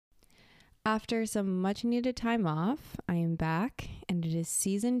After some much needed time off, I am back, and it is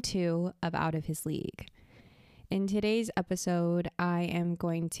season 2 of Out of His League. In today's episode, I am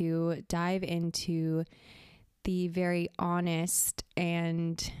going to dive into the very honest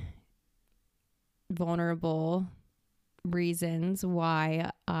and vulnerable reasons why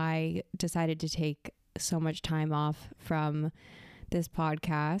I decided to take so much time off from this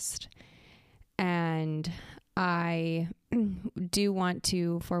podcast. And I do want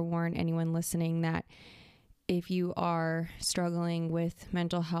to forewarn anyone listening that if you are struggling with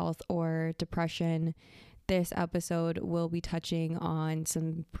mental health or depression, this episode will be touching on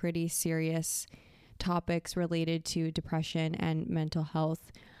some pretty serious topics related to depression and mental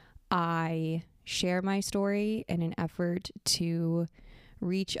health. I share my story in an effort to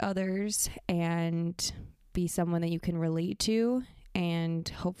reach others and be someone that you can relate to and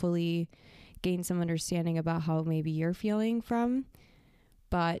hopefully gain some understanding about how maybe you're feeling from.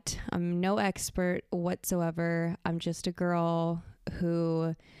 But I'm no expert whatsoever. I'm just a girl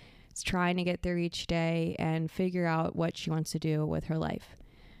who is trying to get through each day and figure out what she wants to do with her life.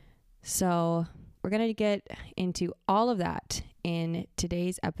 So we're going to get into all of that in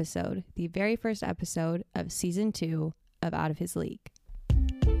today's episode, the very first episode of season 2 of Out of His League.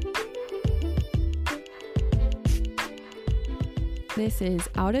 This is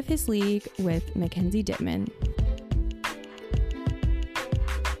Out of His League with Mackenzie Dittman.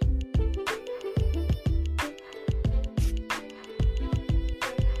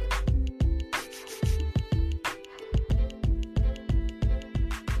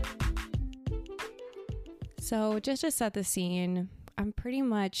 So just to set the scene, I'm pretty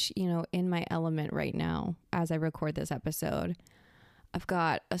much, in my element right now as I record this episode. I've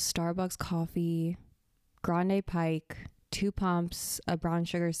got a Starbucks coffee, grande pike, 2 pumps of brown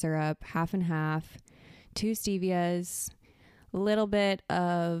sugar syrup, half and half, 2 stevias, a little bit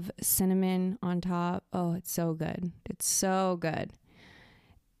of cinnamon on top. Oh, it's so good. It's so good.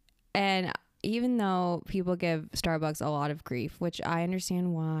 And even though people give Starbucks a lot of grief, which I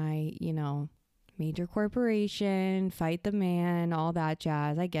understand why, major corporation, fight the man, all that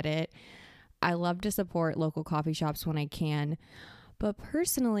jazz. I get it. I love to support local coffee shops when I can. But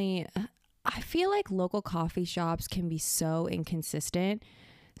personally, I feel like local coffee shops can be so inconsistent.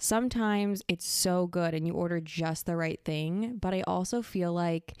 Sometimes it's so good and you order just the right thing, but I also feel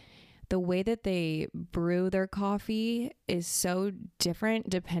like the way that they brew their coffee is so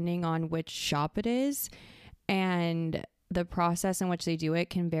different depending on which shop it is, and the process in which they do it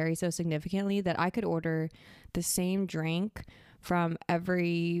can vary so significantly that I could order the same drink from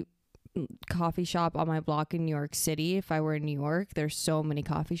every coffee shop on my block in New York City. If I were in New York, there's so many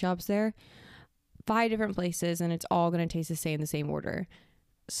coffee shops there, 5 different places, and it's all going to taste the same order.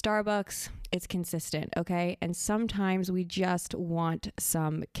 Starbucks, it's consistent, okay? And sometimes we just want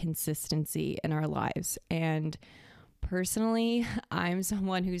some consistency in our lives. And personally, I'm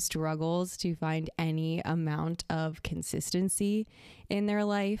someone who struggles to find any amount of consistency in their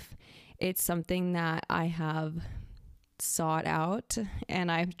life. It's something that I have sought out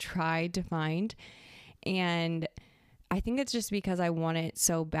and I've tried to find, and I think it's just because I want it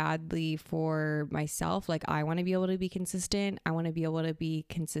so badly for myself. Like, I want to be able to be consistent. I want to be able to be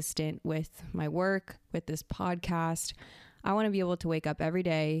consistent with my work, with this podcast. I want to be able to wake up every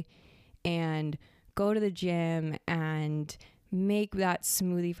day and go to the gym and make that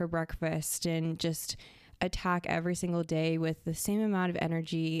smoothie for breakfast and just attack every single day with the same amount of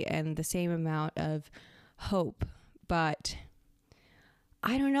energy and the same amount of hope. But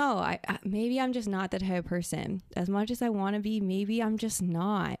I don't know. I maybe I'm just not that type of person. As much as I want to be, maybe I'm just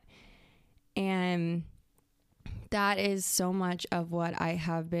not. And that is so much of what I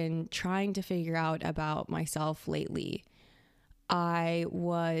have been trying to figure out about myself lately. I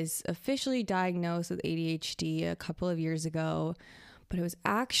was officially diagnosed with ADHD a couple of years ago, but it was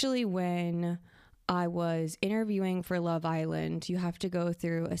actually when I was interviewing for Love Island. You have to go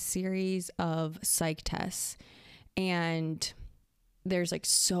through a series of psych tests, and there's like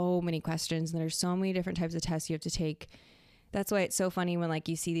so many questions and there's so many different types of tests you have to take. That's why it's so funny when like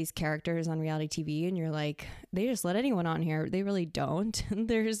you see these characters on reality TV and you're like, they just let anyone on here. They really don't.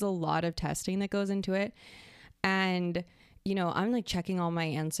 There's a lot of testing that goes into it. And I'm like checking all my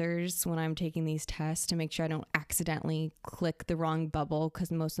answers when I'm taking these tests to make sure I don't accidentally click the wrong bubble,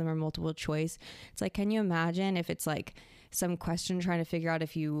 because most of them are multiple choice. It's like, can you imagine if it's like some question trying to figure out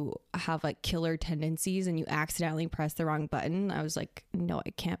if you have like killer tendencies and you accidentally press the wrong button? I was like, no,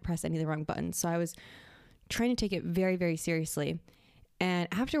 I can't press any of the wrong buttons. So I was trying to take it very, very seriously. And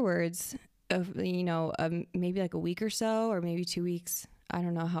afterwards, maybe like a week or so, or maybe 2 weeks, I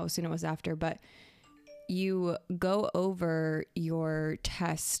don't know how soon it was after, but you go over your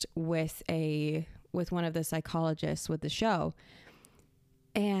test with one of the psychologists with the show.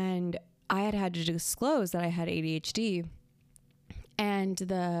 And I had to disclose that I had ADHD. And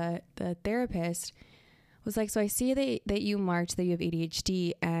the therapist was like, so I see that you marked that you have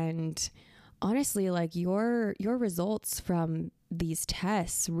ADHD, and honestly, like your results from these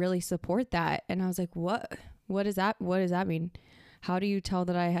tests really support that. And I was like, what does that mean? How do you tell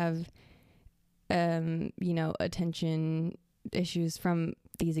that I have attention issues from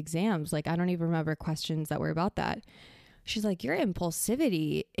these exams? Like, I don't even remember questions that were about that. She's like, your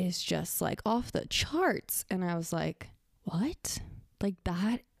impulsivity is just like off the charts. And I was like, what? Like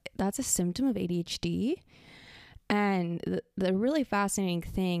that's a symptom of ADHD? And the really fascinating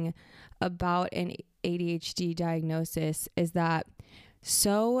thing about an ADHD diagnosis is that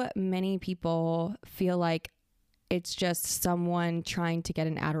so many people feel like it's just someone trying to get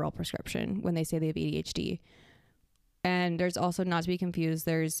an Adderall prescription when they say they have ADHD. And there's also, not to be confused,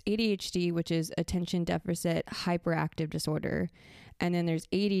 there's ADHD, which is attention deficit hyperactive disorder. And then there's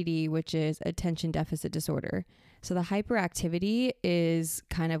ADD, which is attention deficit disorder. So the hyperactivity is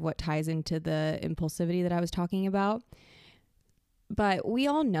kind of what ties into the impulsivity that I was talking about. But we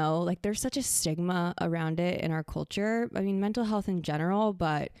all know, like, there's such a stigma around it in our culture. I mean, mental health in general,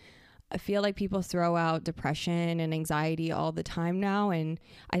 but I feel like people throw out depression and anxiety all the time now. And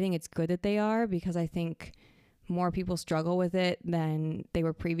I think it's good that they are, because I think more people struggle with it than they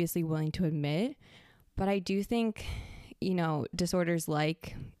were previously willing to admit. But I do think, disorders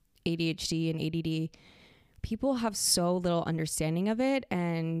like ADHD and ADD, people have so little understanding of it.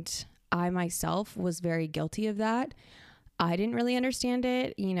 And I myself was very guilty of that. I didn't really understand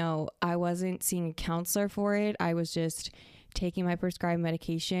it. I wasn't seeing a counselor for it. I was just taking my prescribed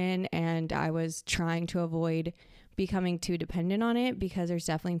medication, and I was trying to avoid becoming too dependent on it, because there's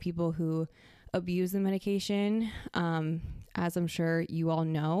definitely people who abuse the medication. As I'm sure you all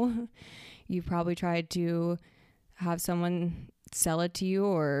know, you've probably tried to have someone sell it to you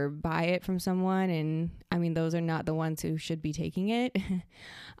or buy it from someone. And I mean, those are not the ones who should be taking it.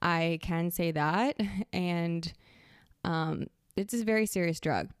 I can say that. And it's a very serious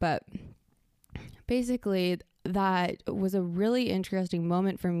drug. But basically, that was a really interesting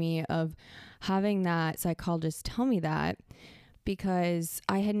moment for me of having that psychologist tell me that, because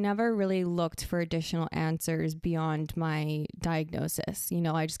I had never really looked for additional answers beyond my diagnosis.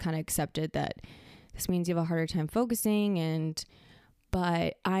 I just kind of accepted that this means you have a harder time focusing,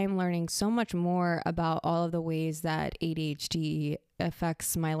 but I'm learning so much more about all of the ways that ADHD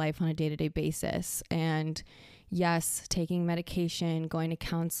affects my life on a day-to-day basis. And yes, taking medication, going to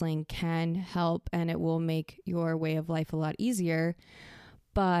counseling can help, and it will make your way of life a lot easier.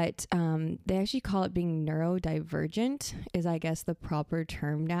 But they actually call it being neurodivergent is, I guess, the proper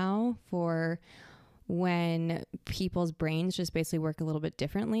term now for when people's brains just basically work a little bit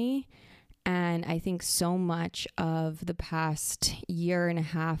differently. And I think so much of the past year and a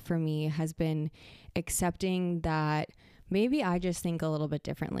half for me has been accepting that maybe I just think a little bit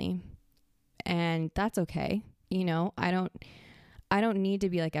differently. And that's okay. I don't need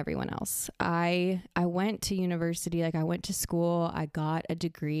to be like everyone else. I went to university, I went to school, I got a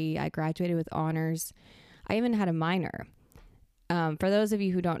degree, I graduated with honors. I even had a minor. For those of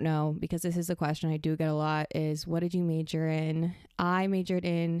you who don't know, because this is a question I do get a lot, is what did you major in? I majored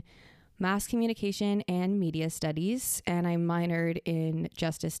in mass communication and media studies, and I minored in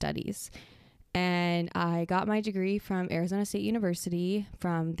justice studies. And I got my degree from Arizona State University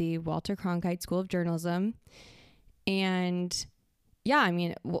from the Walter Cronkite School of Journalism. And yeah, I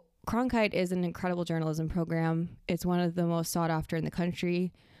mean, Cronkite is an incredible journalism program. It's one of the most sought after in the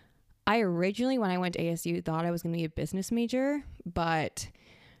country. I originally, when I went to ASU, thought I was going to be a business major, but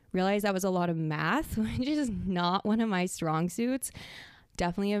realized that was a lot of math, which is not one of my strong suits.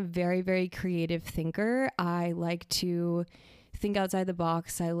 Definitely a very, very creative thinker. I like to think outside the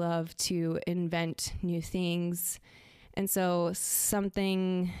box. I love to invent new things. And so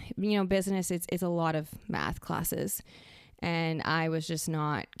business, it's a lot of math classes. And I was just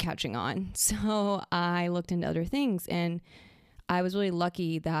not catching on. So I looked into other things, and I was really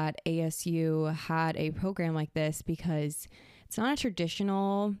lucky that ASU had a program like this, because it's not a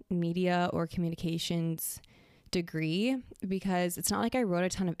traditional media or communications degree, because it's not like I wrote a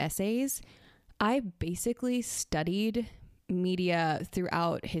ton of essays. I basically studied media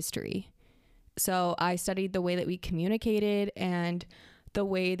throughout history. So I studied the way that we communicated and the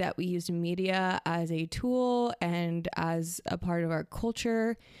way that we used media as a tool and as a part of our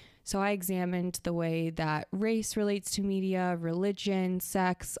culture. So I examined the way that race relates to media, religion,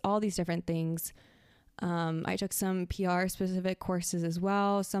 sex, all these different things. I took some PR specific courses as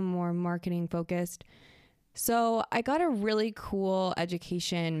well, some more marketing focused. So I got a really cool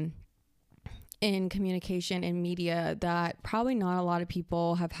education in communication and media that probably not a lot of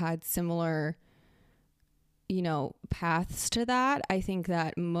people have had similar, paths to that. I think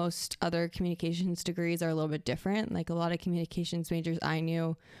that most other communications degrees are a little bit different. Like a lot of communications majors I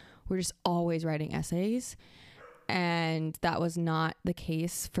knew were just always writing essays, and that was not the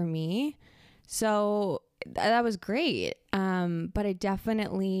case for me. So that was great. But it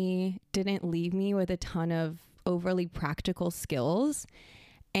definitely didn't leave me with a ton of overly practical skills.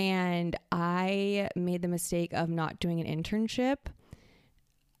 And I made the mistake of not doing an internship.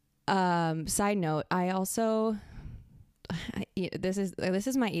 Side note, I also, this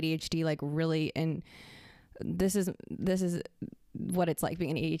is my ADHD, like really, and this is what it's like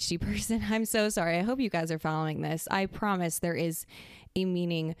being an ADHD person. I'm so sorry. I hope you guys are following this. I promise there is a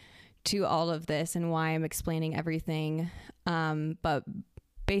meaning to all of this and why I'm explaining everything. But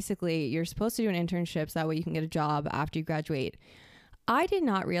basically, you're supposed to do an internship so that way you can get a job after you graduate. I did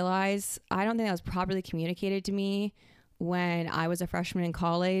not realize, I don't think that was properly communicated to me when I was a freshman in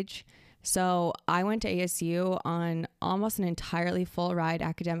college. So I went to ASU on almost an entirely full ride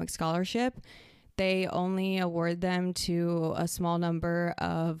academic scholarship. They only award them to a small number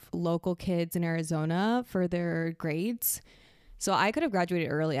of local kids in Arizona for their grades. So I could have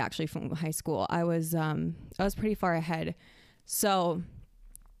graduated early actually from high school. I was pretty far ahead. So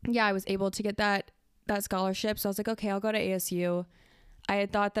yeah, I was able to get that scholarship. So I was like, okay, I'll go to ASU. I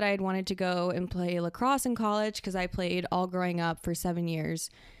had thought that I had wanted to go and play lacrosse in college because I played all growing up for 7 years.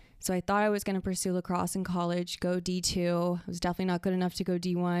 So I thought I was going to pursue lacrosse in college, go D2. I was definitely not good enough to go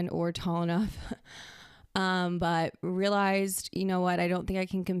D1 or tall enough. But realized, you know what, I don't think I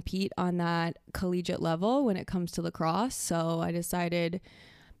can compete on that collegiate level when it comes to lacrosse. So I decided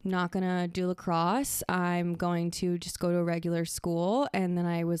I'm not going to do lacrosse. I'm going to just go to a regular school. And then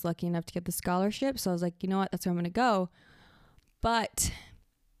I was lucky enough to get the scholarship. So I was like, you know what, that's where I'm going to go. But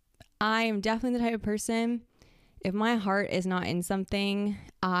I am definitely the type of person, if my heart is not in something,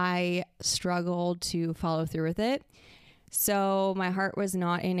 I struggle to follow through with it. So my heart was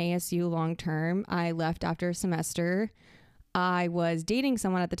not in ASU long term. I left after a semester. I was dating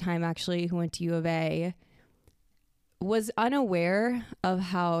someone at the time actually who went to U of A. Was unaware of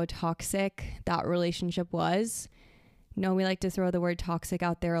how toxic that relationship was. No, we like to throw the word toxic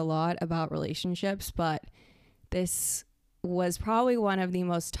out there a lot about relationships, but this was probably one of the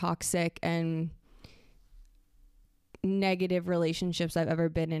most toxic and negative relationships I've ever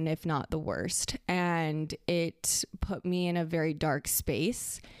been in, if not the worst. And it put me in a very dark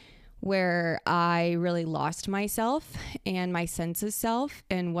space where I really lost myself and my sense of self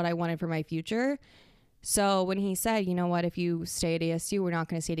and what I wanted for my future. So when he said, you know what, if you stay at ASU, we're not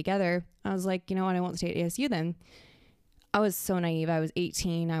going to stay together, I was like, you know what, I won't stay at ASU then. I was so naive. I was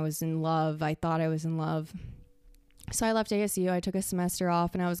 18. I was in love. I thought I was in love. So I left ASU. I took a semester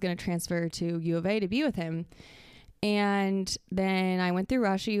off and I was going to transfer to U of A to be with him. And then I went through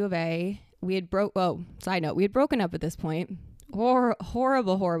Rush at U of A. We had side note, we had broken up at this point.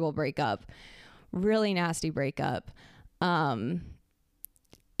 Horrible breakup. Really nasty breakup.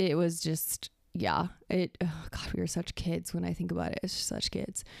 It was just, God, we were such kids when I think about it. It's just such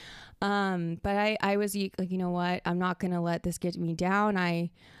kids. But I was like, you know what? I'm not going to let this get me down.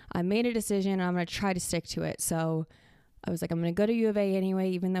 I made a decision and I'm going to try to stick to it. So I was like, I'm going to go to U of A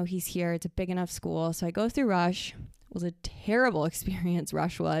anyway, even though he's here. It's a big enough school. So I go through Rush. It was a terrible experience.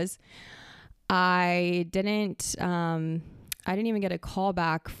 Rush was. I didn't even get a call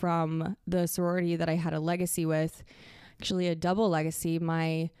back from the sorority that I had a legacy with. Actually, a double legacy.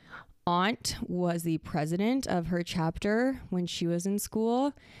 My aunt was the president of her chapter when she was in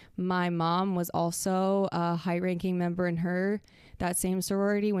school. My mom was also a high-ranking member in that same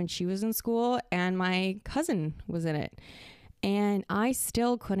sorority when she was in school, and my cousin was in it. And I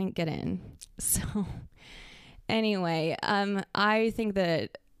still couldn't get in. So anyway, I think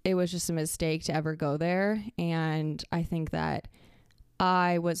that it was just a mistake to ever go there. And I think that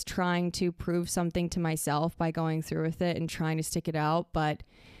I was trying to prove something to myself by going through with it and trying to stick it out, but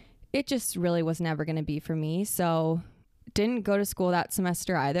it just really was never going to be for me. So didn't go to school that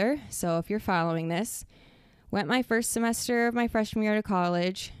semester either. So if you're following this, went my first semester of my freshman year to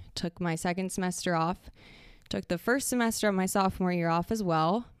college, took my second semester off, took the first semester of my sophomore year off as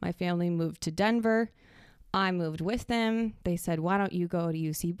well. My family moved to Denver. I moved with them. They said, why don't you go to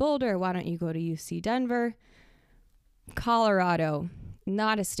UC Boulder? Why don't you go to UC Denver? Colorado,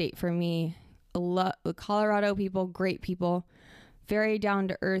 not a state for me. Colorado people, great people, very down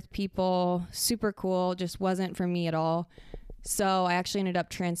to earth people, super cool, just wasn't for me at all. So I actually ended up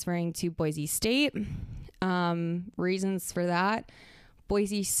transferring to Boise State. Reasons for that,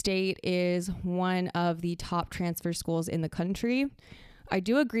 Boise State is one of the top transfer schools in the country. I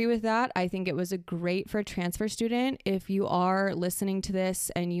do agree with that. I think it was a great for a transfer student. If you are listening to this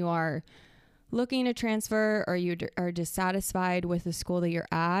and you are looking to transfer or you are dissatisfied with the school that you're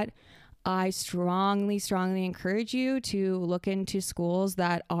at, I strongly encourage you to look into schools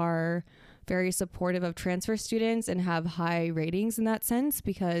that are very supportive of transfer students and have high ratings in that sense,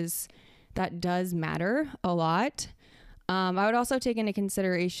 because that does matter a lot. I would also take into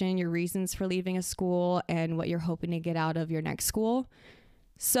consideration your reasons for leaving a school and what you're hoping to get out of your next school.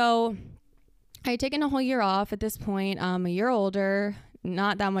 So I had taken a whole year off at this point. I'm a year older,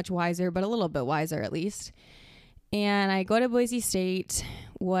 not that much wiser, but a little bit wiser at least. And I go to Boise State.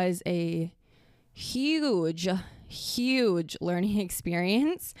 Was a huge learning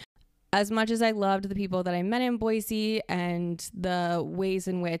experience. As much as I loved the people that I met in Boise and the ways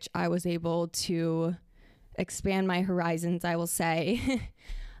in which I was able to expand my horizons, I will say,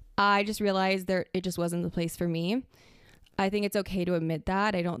 I just realized it just wasn't the place for me. I think it's okay to admit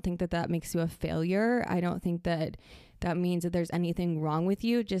that. I don't think that makes you a failure. I don't think that means that there's anything wrong with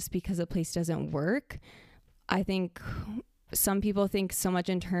you just because a place doesn't work. I think some people think so much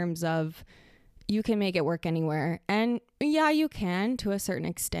in terms of you can make it work anywhere. And yeah, you can to a certain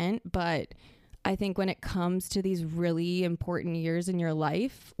extent, but I think when it comes to these really important years in your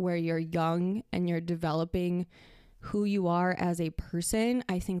life where you're young and you're developing who you are as a person,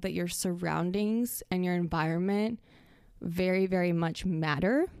 I think that your surroundings and your environment very, very much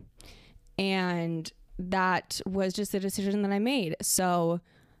matter. And that was just a decision that I made. So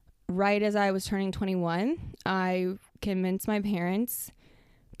right as I was turning 21, I convinced my parents,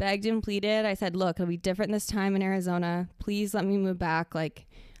 begged and pleaded. I said, look, it'll be different this time in Arizona. Please let me move back. Like,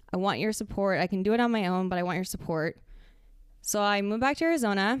 I want your support. I can do it on my own, but I want your support. So I moved back to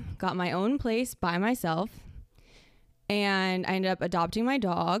Arizona, got my own place by myself, and I ended up adopting my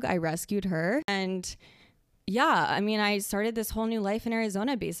dog. I rescued her. And yeah, I mean, I started this whole new life in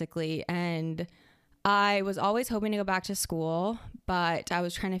Arizona basically. And I was always hoping to go back to school, but I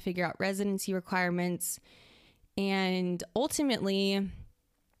was trying to figure out residency requirements. And ultimately,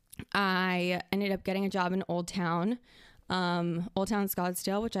 I ended up getting a job in Old Town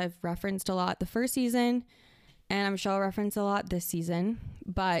Scottsdale, which I've referenced a lot the first season, and I'm sure I'll reference a lot this season.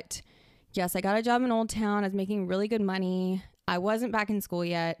 But yes, I got a job in Old Town. I was making really good money. I wasn't back in school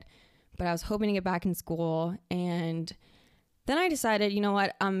yet, but I was hoping to get back in school. And then I decided, you know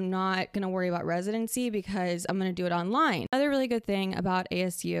what, I'm not going to worry about residency because I'm going to do it online. Another really good thing about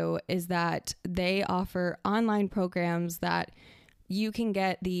ASU is that they offer online programs that you can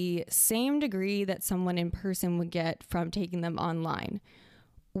get the same degree that someone in person would get from taking them online,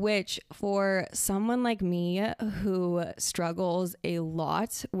 which for someone like me who struggles a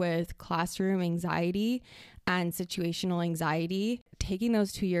lot with classroom anxiety and situational anxiety, taking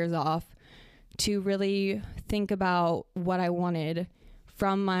those 2 years off to really think about what I wanted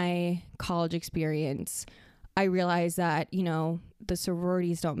from my college experience, I realized that, you know, the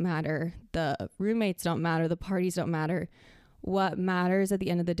sororities don't matter, the roommates don't matter, the parties don't matter. What matters at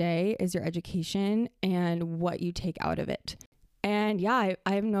the end of the day is your education and what you take out of it. And yeah,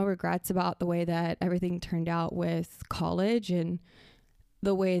 I have no regrets about the way that everything turned out with college and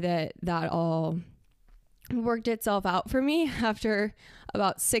the way that all worked itself out for me. After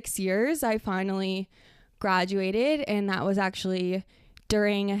about 6 years, I finally graduated, and that was actually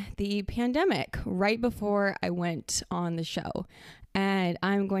during the pandemic, right before I went on the show. And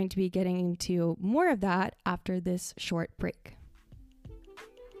I'm going to be getting into more of that after this short break.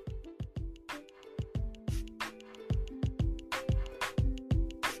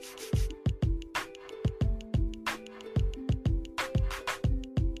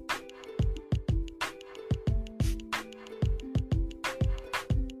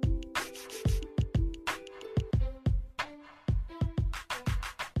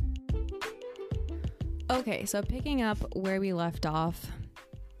 Okay, so picking up where we left off,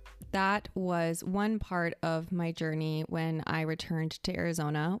 that was one part of my journey when I returned to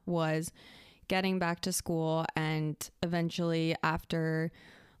Arizona, was getting back to school, and eventually after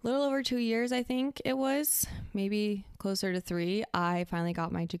a little over 2 years, I think it was, maybe closer to 3, I finally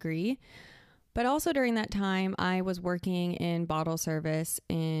got my degree. But also during that time, I was working in bottle service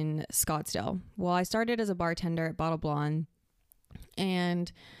in Scottsdale. Well, I started as a bartender at Bottle Blonde,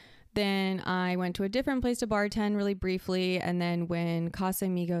 and then I went to a different place to bartend really briefly. And then when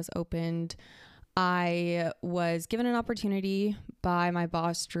Casamigos opened, I was given an opportunity by my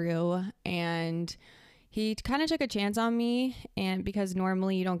boss, Drew, and he kind of took a chance on me. And because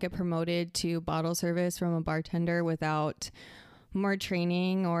normally you don't get promoted to bottle service from a bartender without more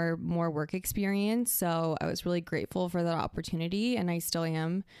training or more work experience. So I was really grateful for that opportunity, and I still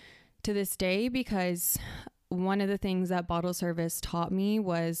am to this day, because one of the things that bottle service taught me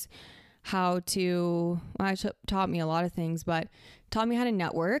was how to, well, it taught me a lot of things, but taught me how to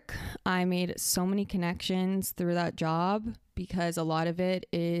network. I made so many connections through that job, because a lot of it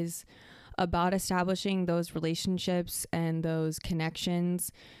is about establishing those relationships and those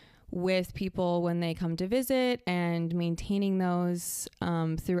connections with people when they come to visit, and maintaining those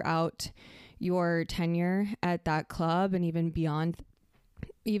throughout your tenure at that club, and even beyond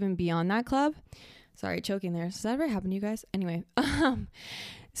that club. Sorry, choking there. Does that ever happen to you guys? Anyway,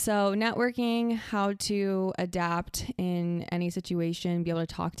 so networking, how to adapt in any situation, be able to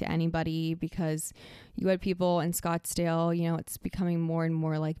talk to anybody, because you had people in Scottsdale, you know, it's becoming more and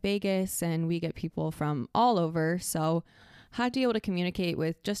more like Vegas, and we get people from all over. So had to be able to communicate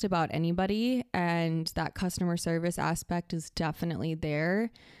with just about anybody, and that customer service aspect is definitely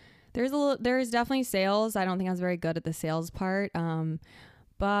there. There's definitely sales. I don't think I was very good at the sales part.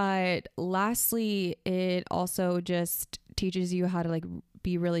 But lastly, it also just teaches you how to like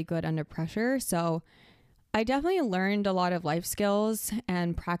be really good under pressure. So I definitely learned a lot of life skills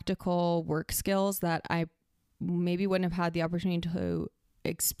and practical work skills that I maybe wouldn't have had the opportunity to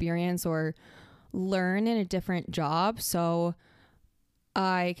experience or learn in a different job. So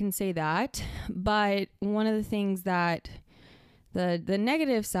I can say that. But one of the things that the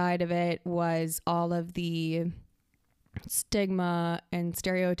negative side of it was all of the stigma and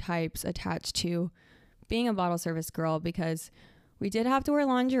stereotypes attached to being a bottle service girl, because we did have to wear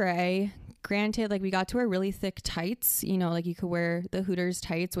lingerie. Granted, like, we got to wear really thick tights, you know, like you could wear the Hooters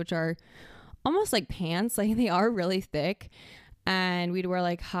tights, which are almost like pants, like they are really thick, and we'd wear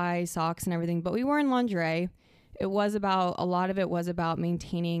like high socks and everything, but we wore in lingerie. A lot of it was about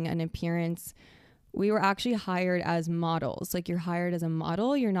maintaining an appearance. We were actually hired as models. Like, you're hired as a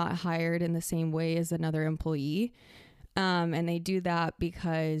model, you're not hired in the same way as another employee. And they do that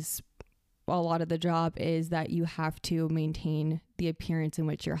because a lot of the job is that you have to maintain the appearance in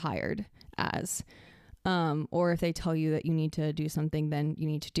which you're hired as. Or if they tell you that you need to do something, then you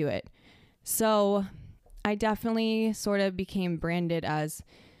need to do it. So I definitely sort of became branded as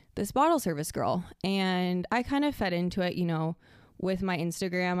this bottle service girl. And I kind of fed into it, you know, with my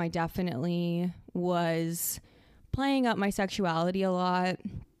Instagram. I definitely was playing up my sexuality a lot.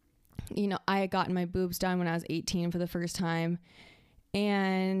 You know, I had gotten my boobs done when I was 18 for the first time,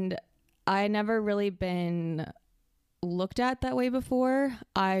 and I had never really been looked at that way before.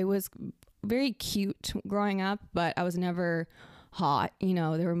 I was very cute growing up, but I was never hot. You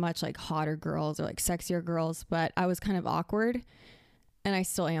know, there were much like hotter girls or like sexier girls, but I was kind of awkward, and I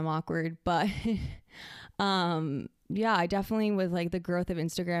still am awkward. But yeah, I definitely, with like the growth of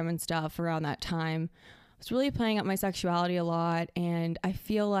Instagram and stuff around that time, I was really playing up my sexuality a lot, and I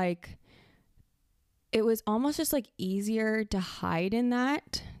feel like it was almost just like easier to hide in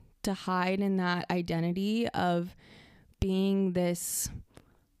that identity of being this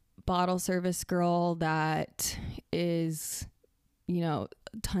bottle service girl that is, you know,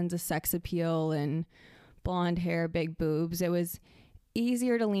 tons of sex appeal and blonde hair, big boobs. It was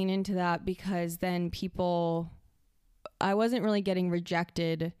easier to lean into that, because then I wasn't really getting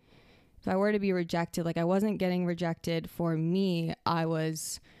rejected. If I were to be rejected, like, I wasn't getting rejected for me. I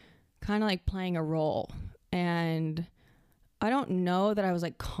was kind of like playing a role, and I don't know that I was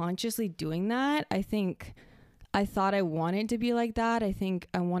like consciously doing that. I think I thought I wanted to be like that. I think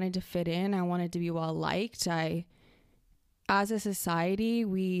I wanted to fit in. I wanted to be well liked. As a society,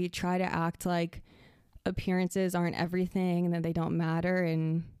 we try to act like appearances aren't everything and that they don't matter.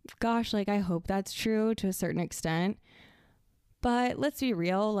 And gosh, like, I hope that's true to a certain extent. But let's be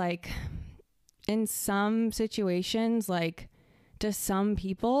real, like, in some situations, like, to some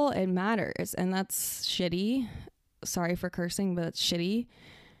people it matters, and that's shitty. Sorry for cursing, but it's shitty.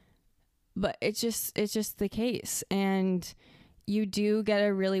 But it's just the case. And you do get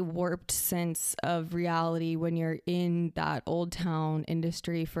a really warped sense of reality when you're in that old town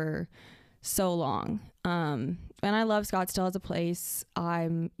industry for so long. And I love Scottsdale as a place.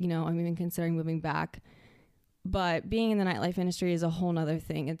 I'm even considering moving back. But being in the nightlife industry is a whole nother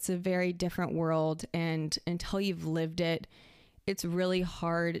thing. It's a very different world, and until you've lived it, it's really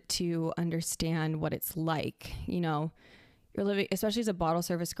hard to understand what it's like. You know, you're living, especially as a bottle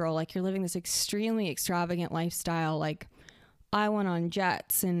service girl, like, you're living this extremely extravagant lifestyle. Like, I went on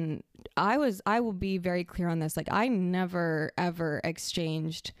jets, and I will be very clear on this. Like, I never, ever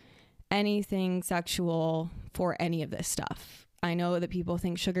exchanged anything sexual for any of this stuff. I know that people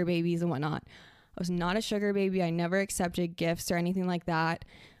think sugar babies and whatnot. I was not a sugar baby. I never accepted gifts or anything like that.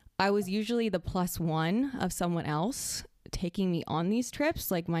 I was usually the plus one of someone else taking me on these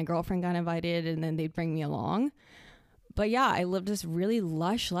trips. Like my girlfriend got invited and then they'd bring me along. But yeah, I lived this really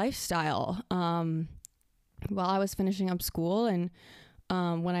lush lifestyle while I was finishing up school. And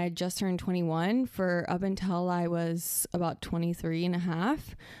when I had just turned 21, for up until I was about 23 and a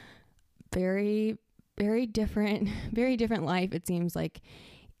half, very, very different, very different life. It seems like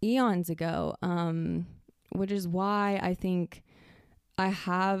eons ago, which is why I think I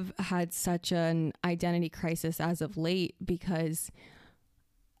have had such an identity crisis as of late, because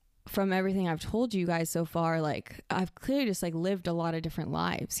from everything I've told you guys so far, like I've clearly just like lived a lot of different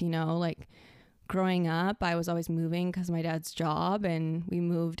lives, you know, like growing up, I was always moving because my dad's job, and we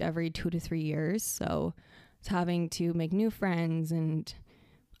moved every 2 to 3 years. So it's having to make new friends, and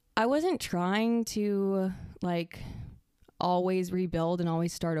I wasn't trying to like always rebuild and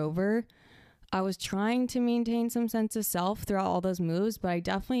always start over. I was trying to maintain some sense of self throughout all those moves, but I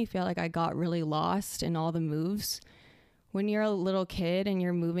definitely feel like I got really lost in all the moves. When you're a little kid and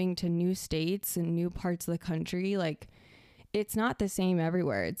you're moving to new states and new parts of the country, like it's not the same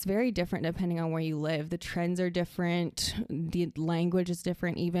everywhere. It's very different depending on where you live. The trends are different. The language is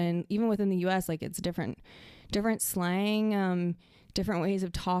different. Even within the US, like it's different slang, different ways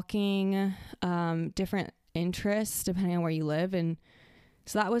of talking, different interests depending on where you live. And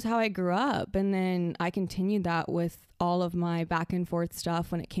so that was how I grew up. And then I continued that with all of my back and forth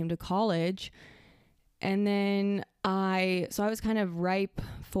stuff when it came to college. And then I was kind of ripe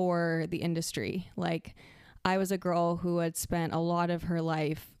for the industry. Like I was a girl who had spent a lot of her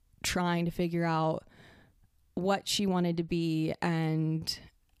life trying to figure out what she wanted to be and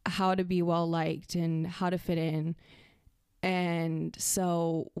how to be well liked and how to fit in. And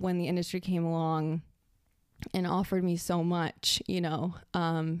so when the industry came along and offered me so much, you know,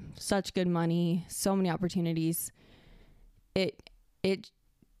 such good money, so many opportunities, it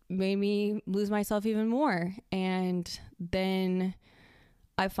made me lose myself even more. And then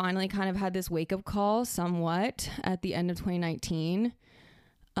I finally kind of had this wake up call somewhat at the end of 2019.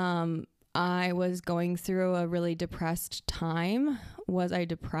 I was going through a really depressed time. Was I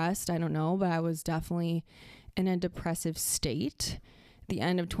depressed? I don't know, but I was definitely in a depressive state at the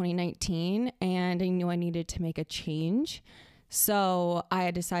end of 2019, and I knew I needed to make a change. So I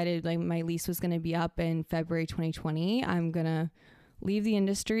had decided like my lease was going to be up in February 2020. I'm going to leave the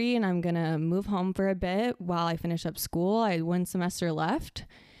industry and I'm going to move home for a bit while I finish up school. I had 1 semester left,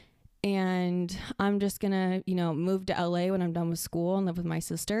 and I'm just going to, you know, move to LA when I'm done with school and live with my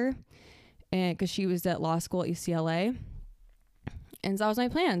sister, and because she was at law school at UCLA. And so that was my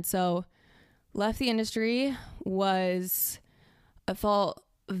plan. So left the industry. I felt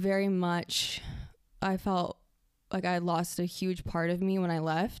like I lost a huge part of me when I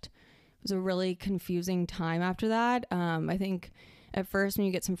left. It was a really confusing time after that. I think at first when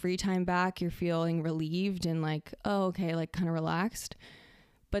you get some free time back, you're feeling relieved and like, oh, okay, like kind of relaxed.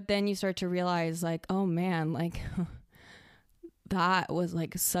 But then you start to realize like, oh man, like that was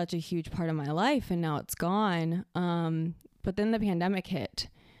like such a huge part of my life and now it's gone. But then the pandemic hit.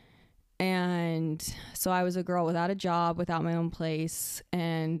 And so I was a girl without a job, without my own place.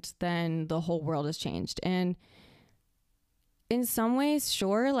 And then the whole world has changed. And in some ways,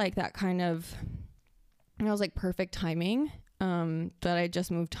 sure, like that kind of, it was like perfect timing that I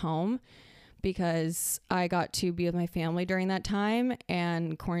just moved home, because I got to be with my family during that time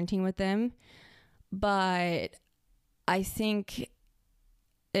and quarantine with them. But I think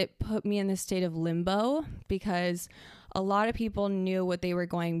it put me in this state of limbo, because a lot of people knew what they were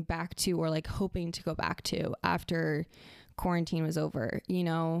going back to or like hoping to go back to after quarantine was over, you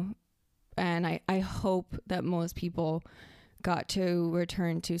know? And I hope that most people got to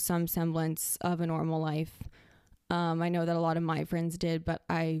return to some semblance of a normal life. I know that a lot of my friends did, but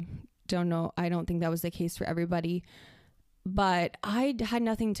I don't know. I don't think that was the case for everybody. But I had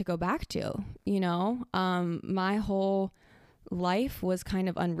nothing to go back to, you know? My whole life was kind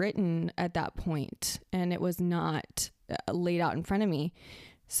of unwritten at that point, and it was not laid out in front of me.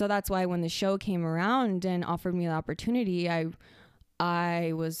 So that's why when the show came around and offered me the opportunity,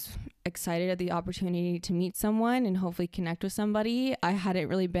 I was excited at the opportunity to meet someone and hopefully connect with somebody. I hadn't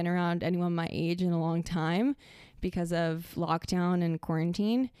really been around anyone my age in a long time because of lockdown and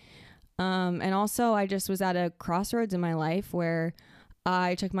quarantine. And also I just was at a crossroads in my life where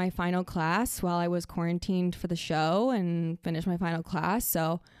I took my final class while I was quarantined for the show and finished my final class.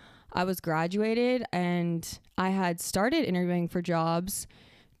 So I was graduated, and I had started interviewing for jobs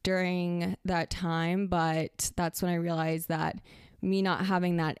during that time, but that's when I realized that me not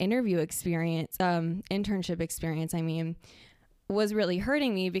having that interview experience, internship experience, was really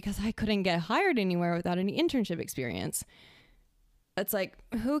hurting me, because I couldn't get hired anywhere without any internship experience. it's like,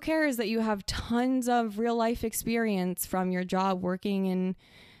 who cares that you have tons of real life experience from your job working in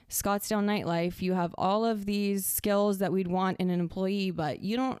Scottsdale nightlife? You have all of these skills that we'd want in an employee, but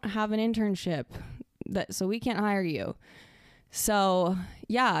you don't have an internship, so we can't hire you. So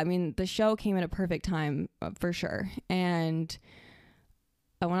yeah, I mean, the show came at a perfect time for sure. And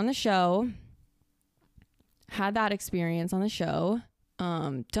I went on the show, had that experience on the show.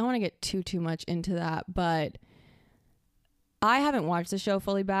 Don't want to get too much into that, but I haven't watched the show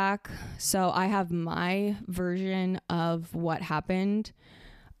fully back, so I have my version of what happened,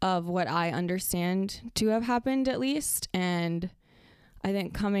 of what I understand to have happened at least. And I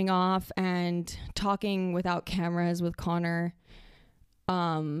think coming off and talking without cameras with Connor,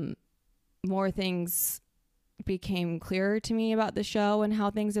 more things became clearer to me about the show and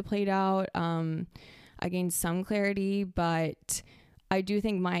how things have played out. I gained some clarity, but I do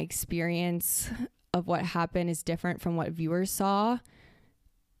think my experience of what happened is different from what viewers saw.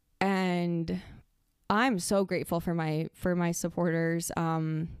 And I'm so grateful for my supporters,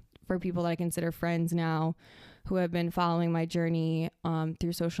 for people that I consider friends now, who have been following my journey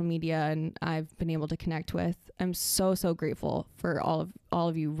through social media, and I've been able to connect with. I'm so grateful for all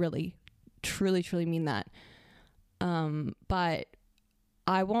of you. Really, truly mean that. But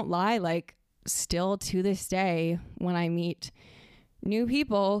I won't lie, like, still to this day, when I meet new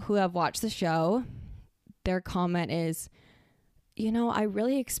people who have watched the show, their comment is, I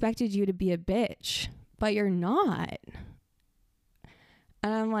really expected you to be a bitch, but you're not.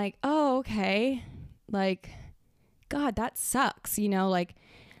 And I'm like, oh, okay. Like, God, that sucks. Like,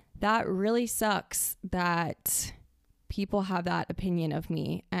 that really sucks that people have that opinion of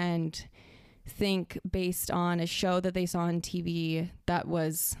me and think based on a show that they saw on TV that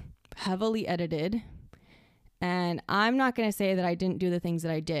was heavily edited. And I'm not going to say that I didn't do the things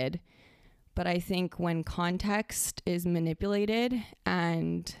that I did, but I think when context is manipulated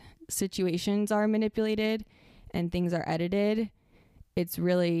and situations are manipulated and things are edited, it's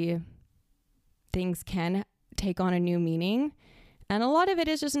really, things can take on a new meaning. And a lot of it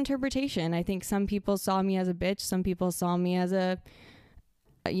is just interpretation. I think some people saw me as a bitch. Some people saw me as a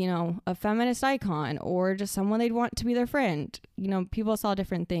feminist icon, or just someone they'd want to be their friend. People saw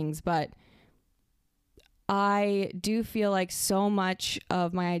different things, but I do feel like so much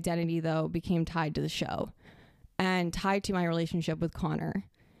of my identity, though, became tied to the show and tied to my relationship with Connor.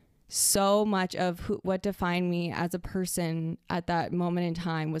 So much of what defined me as a person at that moment in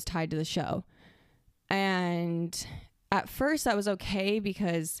time was tied to the show. And at first that was okay,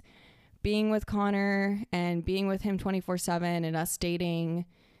 because being with Connor and being with him 24/7 and us dating,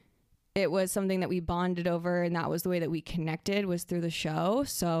 it was something that we bonded over, and that was the way that we connected, was through the show.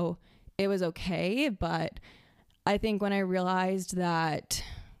 So it was okay. But I think when I realized that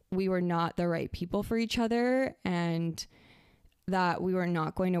we were not the right people for each other and that we were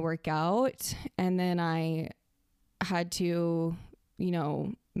not going to work out, and then I had to,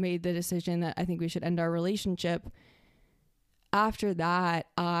 made the decision that I think we should end our relationship. After that,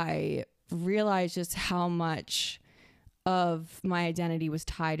 I realized just how much of my identity was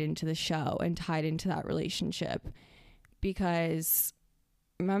tied into the show and tied into that relationship. Because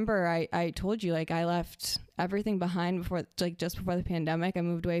remember, I told you, like, I left everything behind before, like, just before the pandemic. I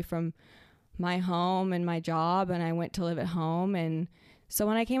moved away from my home and my job, and I went to live at home. And so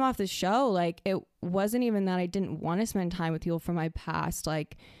when I came off the show, like, it wasn't even that I didn't want to spend time with people from my past.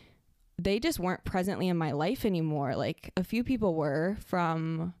 Like, they just weren't presently in my life anymore. Like, a few people were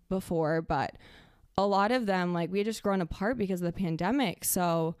from before, but a lot of them, like, we had just grown apart because of the pandemic.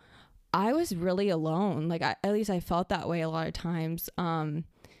 So I was really alone. Like, at least I felt that way a lot of times.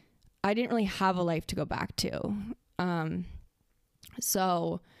 I didn't really have a life to go back to.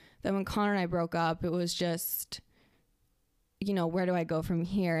 So then when Connor and I broke up, it was just, where do I go from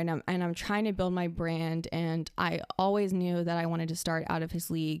here? And I'm trying to build my brand, and I always knew that I wanted to start Out of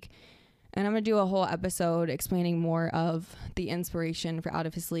His League. And I'm going to do a whole episode explaining more of the inspiration for Out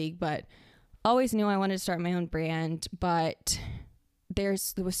of His League, but always knew I wanted to start my own brand. But there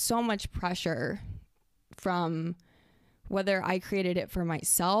was so much pressure from whether I created it for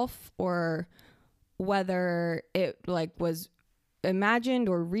myself or whether it, like, was imagined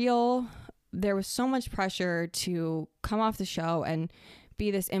or real. There was so much pressure to come off the show and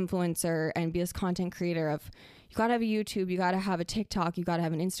be this influencer and be this content creator of, you got to have a YouTube, you got to have a TikTok, you got to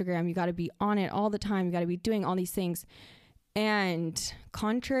have an Instagram, you got to be on it all the time, you got to be doing all these things. And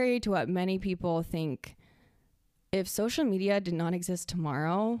contrary to what many people think, if social media did not exist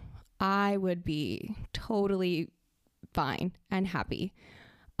tomorrow, I would be totally fine and happy.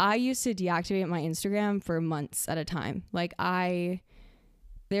 I used to deactivate my Instagram for months at a time. Like,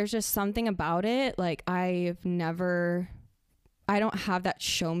 there's just something about it. Like, I've never don't have that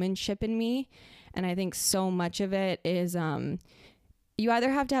showmanship in me. And I think so much of it is you either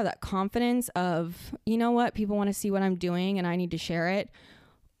have to have that confidence of, you know what, people want to see what I'm doing and I need to share it,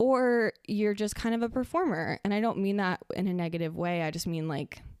 or you're just kind of a performer. And I don't mean that in a negative way. I just mean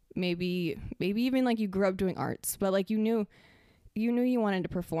like maybe even like you grew up doing arts, but like you knew you wanted to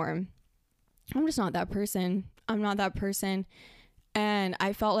perform. I'm just not that person. I'm not that person. And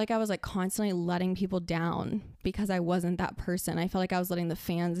I felt like I was like constantly letting people down because I wasn't that person. I felt like I was letting the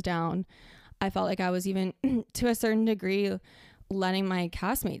fans down. I felt like I was even to a certain degree letting my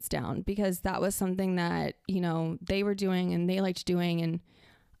castmates down because that was something that, you know, they were doing and they liked doing. And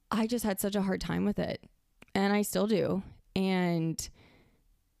I just had such a hard time with it. And I still do. And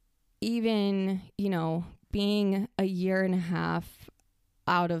even, you know, being a year and a half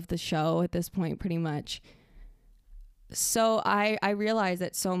out of the show at this point, pretty much. So I realized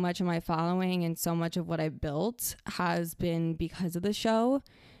that so much of my following and so much of what I built has been because of the show.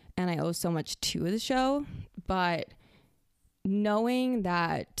 And I owe so much to the show. But knowing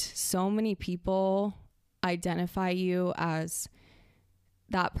that so many people identify you as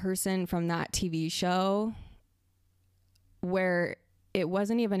that person from that TV show where it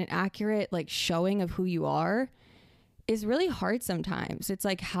wasn't even an accurate like showing of who you are is really hard sometimes. It's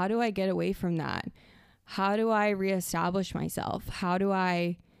like, how do I get away from that? How do I reestablish myself? How do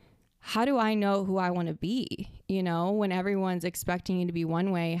I know who I want to be? You know, when everyone's expecting you to be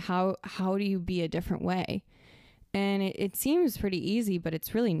one way, how do you be a different way? And it seems pretty easy, but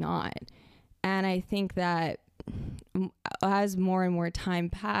it's really not. And I think that as more and more time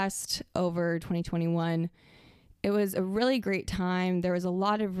passed over 2021, it was a really great time. There was a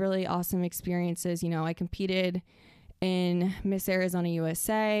lot of really awesome experiences. You know, I competed in Miss Arizona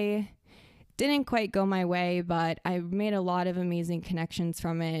USA. Didn't quite go my way, but I made a lot of amazing connections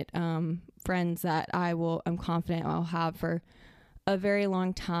from it. Friends that I'm confident I'll have for a very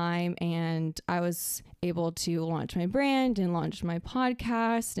long time. And I was able to launch my brand and launch my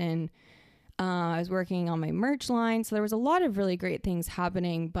podcast, and I was working on my merch line. So there was a lot of really great things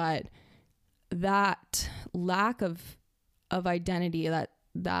happening, but that lack of identity,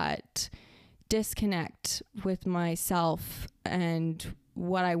 that disconnect with myself and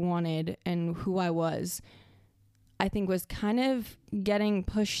what I wanted and who I was, I think was kind of getting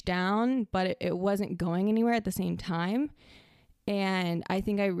pushed down, but it wasn't going anywhere at the same time. And I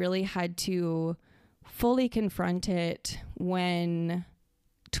think I really had to fully confront it when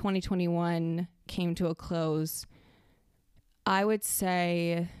 2021 came to a close. I would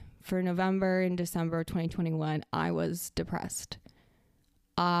say for November and December of 2021, I was depressed.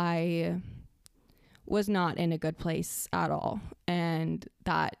 I was not in a good place at all. And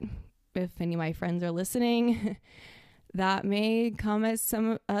that, if any of my friends are listening, that may come as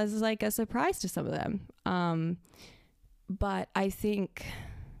like a surprise to some of them. But I think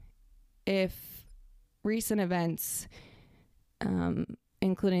if recent events,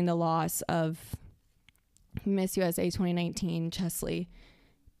 including the loss of Miss USA 2019, Chesley,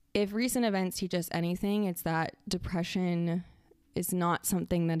 if recent events teach us anything, it's that depression is not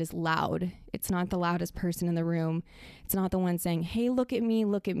something that is loud. It's not the loudest person in the room. It's not the one saying, hey, look at me,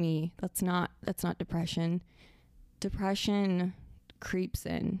 look at me. That's not depression. Depression creeps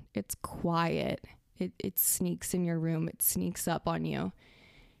in. It's quiet. It sneaks in your room. It sneaks up on you.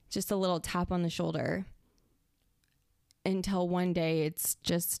 Just a little tap on the shoulder until one day it's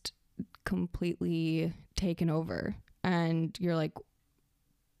just completely taken over and you're like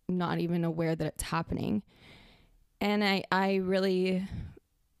not even aware that it's happening. And I really,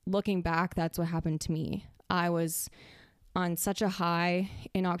 looking back, that's what happened to me. I was on such a high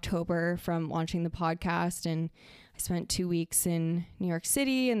in October from launching the podcast, and I spent 2 weeks in New York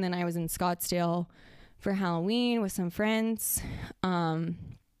City, and then I was in Scottsdale for Halloween with some friends. I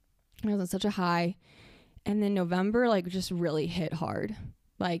was on such a high, and then November like just really hit hard.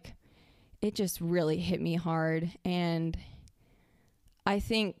 Like it just really hit me hard, and I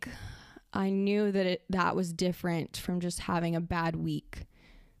think I knew that that was different from just having a bad week,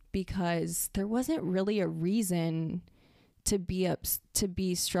 because there wasn't really a reason to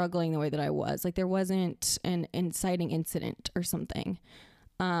be struggling the way that I was. Like there wasn't an inciting incident or something.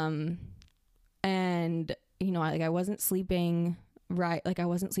 And you know, I wasn't sleeping right. Like I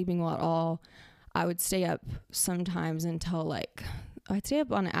wasn't sleeping well at all. I would stay up sometimes until I'd stay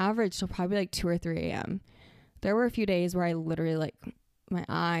up on average till probably like 2 or 3 a.m. There were a few days where I literally my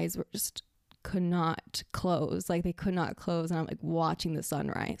eyes were just could not close. Like they could not close. And I'm like watching the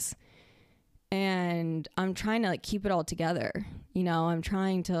sunrise. And I'm trying to keep it all together. You know, I'm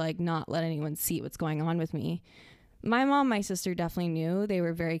trying to not let anyone see what's going on with me. My mom, my sister definitely knew. They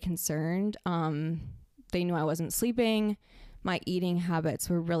were very concerned. They knew I wasn't sleeping. my eating habits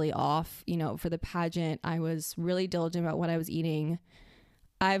were really off. For the pageant, I was really diligent about what I was eating.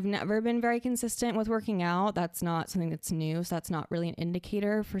 I've never been very consistent with working out. That's not something that's new. So that's not really an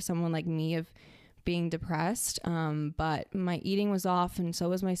indicator for someone like me of being depressed. But my eating was off, and so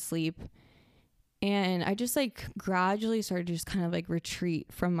was my sleep. And I just gradually started to just kind of retreat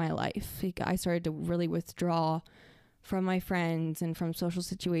from my life. I started to really withdraw from my friends and from social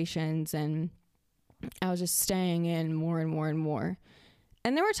situations, and I was just staying in more and more and more.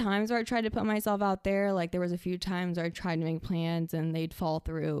 And there were times where I tried to put myself out there. There was a few times where I tried to make plans and they'd fall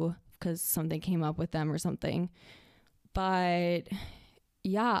through because something came up with them or something. But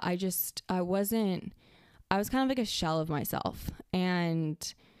yeah, I was kind of like a shell of myself,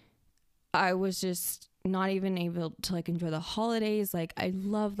 and I was just not even able to enjoy the holidays. I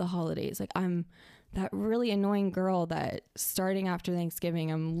love the holidays. I'm that really annoying girl that starting after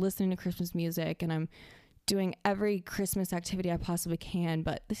Thanksgiving, I'm listening to Christmas music and I'm doing every Christmas activity I possibly can.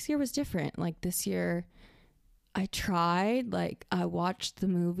 But this year was different. This year I tried, I watched the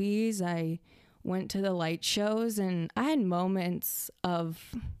movies, I went to the light shows, and I had moments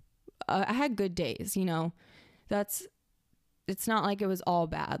of, I had good days, it's not like it was all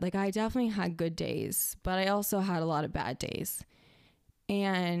bad. I definitely had good days, but I also had a lot of bad days.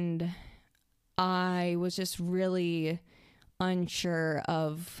 And I was just really unsure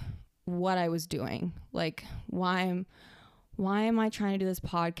of what I was doing. Why am I trying to do this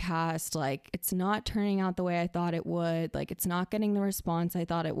podcast? It's not turning out the way I thought it would. It's not getting the response I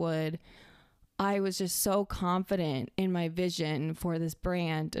thought it would. I was just so confident in my vision for this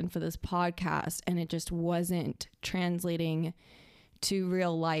brand and for this podcast, and it just wasn't translating to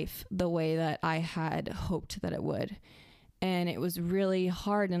real life the way that I had hoped that it would. And it was really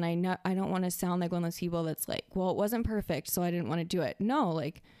hard. And I don't want to sound like one of those people that's well, it wasn't perfect, so I didn't want to do it. No,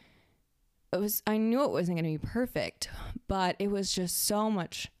 I knew it wasn't going to be perfect, but it was just so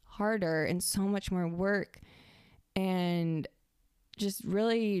much harder and so much more work. And just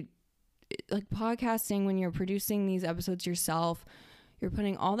really podcasting, when you're producing these episodes yourself, you're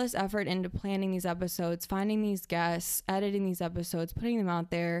putting all this effort into planning these episodes, finding these guests, editing these episodes, putting them out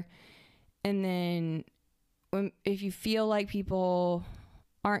there. And then if you feel like people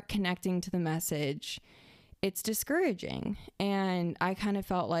aren't connecting to the message, it's discouraging. And I kind of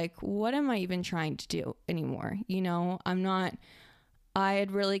felt what am I even trying to do anymore? I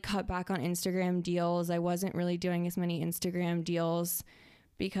had really cut back on Instagram deals. I wasn't really doing as many Instagram deals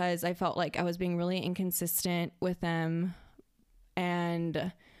because I felt like I was being really inconsistent with them,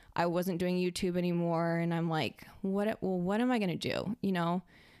 and I wasn't doing YouTube anymore. And I'm what am I going to do?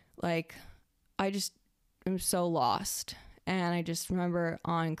 I just am so lost. And I just remember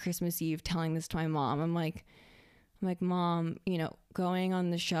on Christmas Eve telling this to my mom. I'm like, Mom, going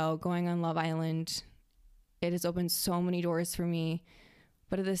on the show, going on Love Island, it has opened so many doors for me.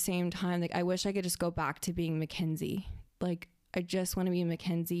 But at the same time, I wish I could just go back to being Mackenzie. I just want to be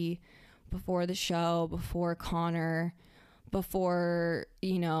Mackenzie before the show, before Connor, before,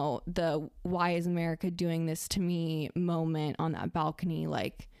 the why is America doing this to me moment on that balcony.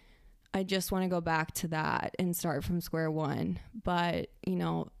 I just want to go back to that and start from square one. But,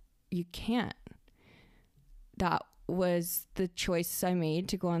 you can't. That was the choice I made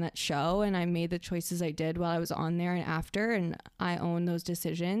to go on that show. And I made the choices I did while I was on there and after. And I own those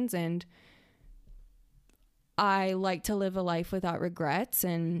decisions. And I like to live a life without regrets.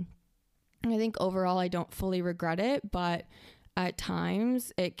 And I think overall I don't fully regret it. But at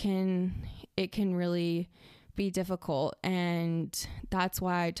times it can really be difficult, and that's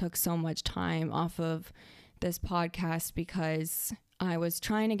why I took so much time off of this podcast, because I was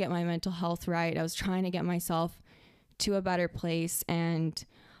trying to get my mental health right. I was trying to get myself to a better place, and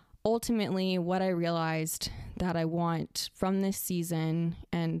ultimately what I realized that I want from this season,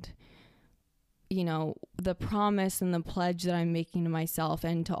 and the promise and the pledge that I'm making to myself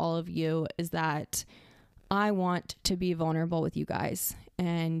and to all of you, is that I want to be vulnerable with you guys.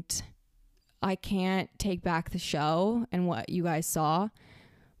 And I can't take back the show and what you guys saw,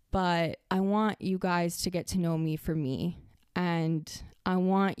 but I want you guys to get to know me for me. And I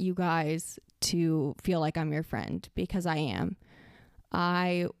want you guys to feel like I'm your friend, because I am.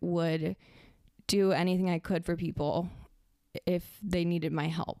 I would do anything I could for people if they needed my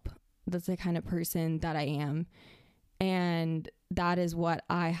help. That's the kind of person that I am. And that is what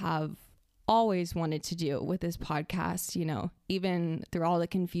I have always wanted to do with this podcast, even through all the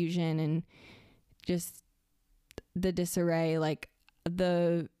confusion and just the disarray.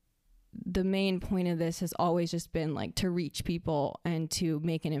 The main point of this has always just been to reach people and to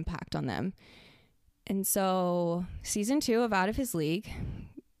make an impact on them. And so season 2 of Out of His League,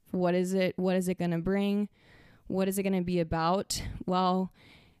 what is it going to bring? What is it going to be about? Well,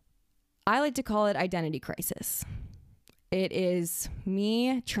 I like to call it identity crisis. It is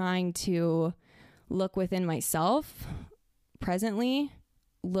me trying to look within myself presently,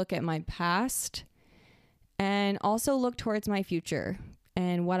 look at my past, and also look towards my future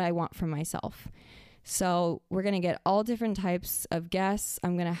and what I want from myself. So we're going to get all different types of guests.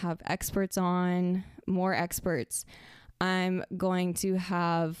 I'm going to have experts on, more experts. I'm going to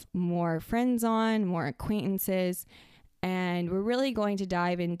have more friends on, more acquaintances, and we're really going to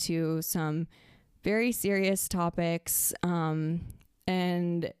dive into some very serious topics,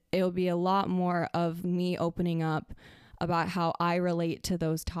 and it'll be a lot more of me opening up about how I relate to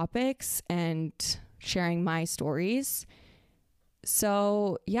those topics and sharing my stories.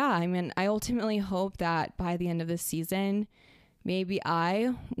 So yeah, I mean, I ultimately hope that by the end of this season, maybe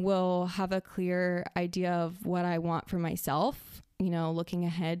I will have a clear idea of what I want for myself, looking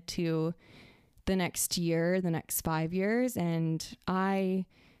ahead to the next year, the next 5 years. And I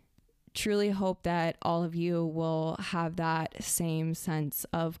truly hope that all of you will have that same sense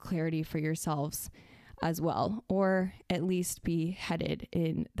of clarity for yourselves as well, or at least be headed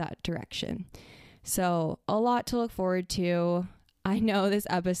in that direction. So a lot to look forward to. I know this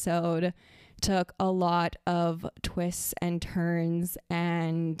episode took a lot of twists and turns,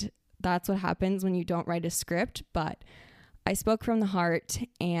 and that's what happens when you don't write a script, but I spoke from the heart,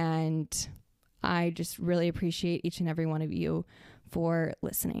 and I just really appreciate each and every one of you for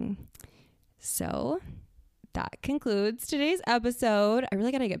listening. So that concludes today's episode. I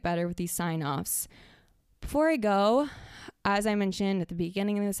really got to get better with these sign-offs. Before I go, as I mentioned at the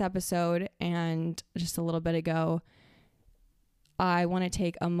beginning of this episode and just a little bit ago, I want to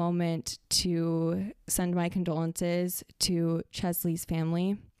take a moment to send my condolences to Chesley's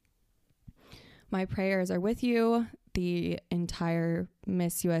family. My prayers are with you, the entire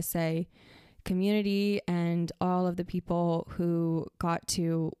Miss USA community, and all of the people who got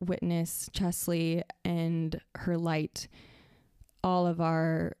to witness Chesley and her light. All of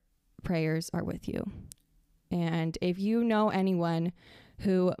our prayers are with you. And if you know anyone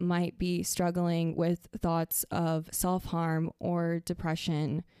who might be struggling with thoughts of self-harm or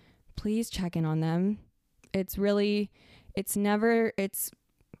depression, please check in on them. It's very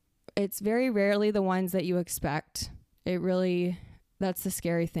rarely the ones that you expect. That's the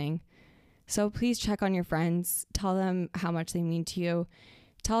scary thing. So please check on your friends. Tell them how much they mean to you.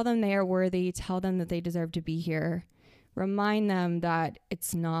 Tell them they are worthy. Tell them that they deserve to be here. Remind them that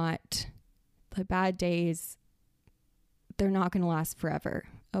it's not the bad days. They're not going to last forever.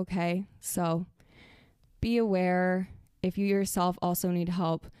 Okay. So be aware. If you yourself also need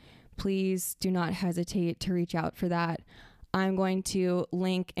help, please do not hesitate to reach out for that. I'm going to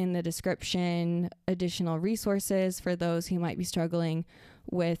link in the description additional resources for those who might be struggling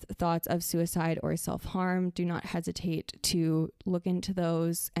with thoughts of suicide or self-harm. Do not hesitate to look into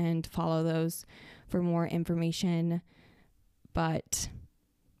those and follow those for more information. But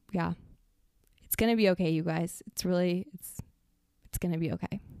yeah, it's going to be okay, you guys. It's going to be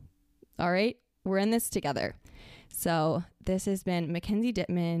okay. All right. We're in this together. So this has been Mackenzie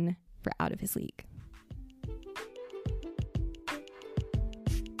Dittman for Out of His League.